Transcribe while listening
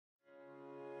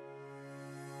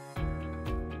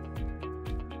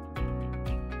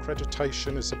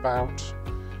accreditation is about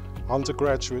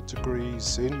undergraduate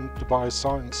degrees in the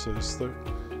biosciences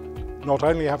that not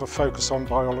only have a focus on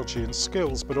biology and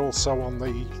skills, but also on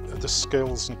the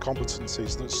skills and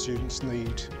competencies that students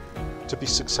need to be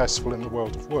successful in the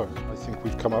world of work. I think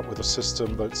we've come up with a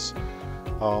system that's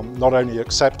not only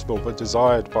acceptable but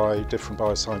desired by different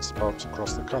bioscience departments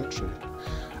across the country.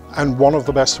 And one of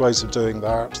the best ways of doing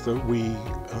that we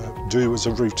do as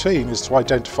a routine is to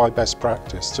identify best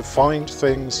practice, to find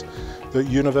things that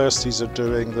universities are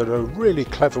doing that are a really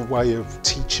clever way of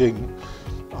teaching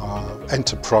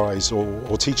enterprise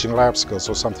or teaching lab skills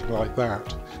or something like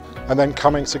that. And then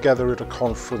coming together at a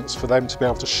conference for them to be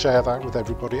able to share that with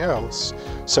everybody else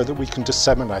so that we can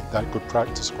disseminate that good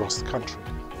practice across the country.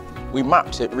 We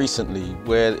mapped it recently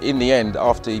where in the end,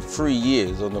 after 3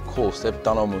 years on the course, they've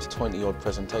done almost 20 odd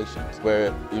presentations.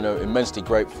 We're immensely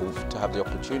grateful to have the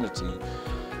opportunity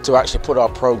to actually put our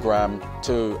programme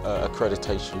to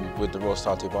accreditation with the Royal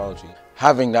Society of Biology.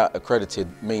 Having that accredited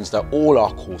means that all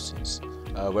our courses,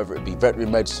 whether it be veterinary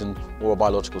medicine or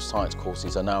biological science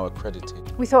courses, are now accredited.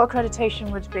 We thought accreditation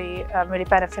would be really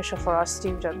beneficial for our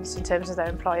students in terms of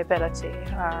their employability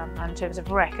and in terms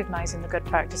of recognising the good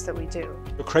practice that we do.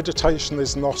 Accreditation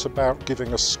is not about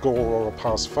giving a score or a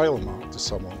pass-fail mark to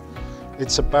someone.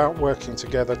 It's about working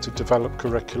together to develop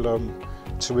curriculum,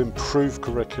 to improve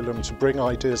curriculum, to bring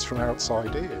ideas from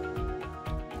outside in.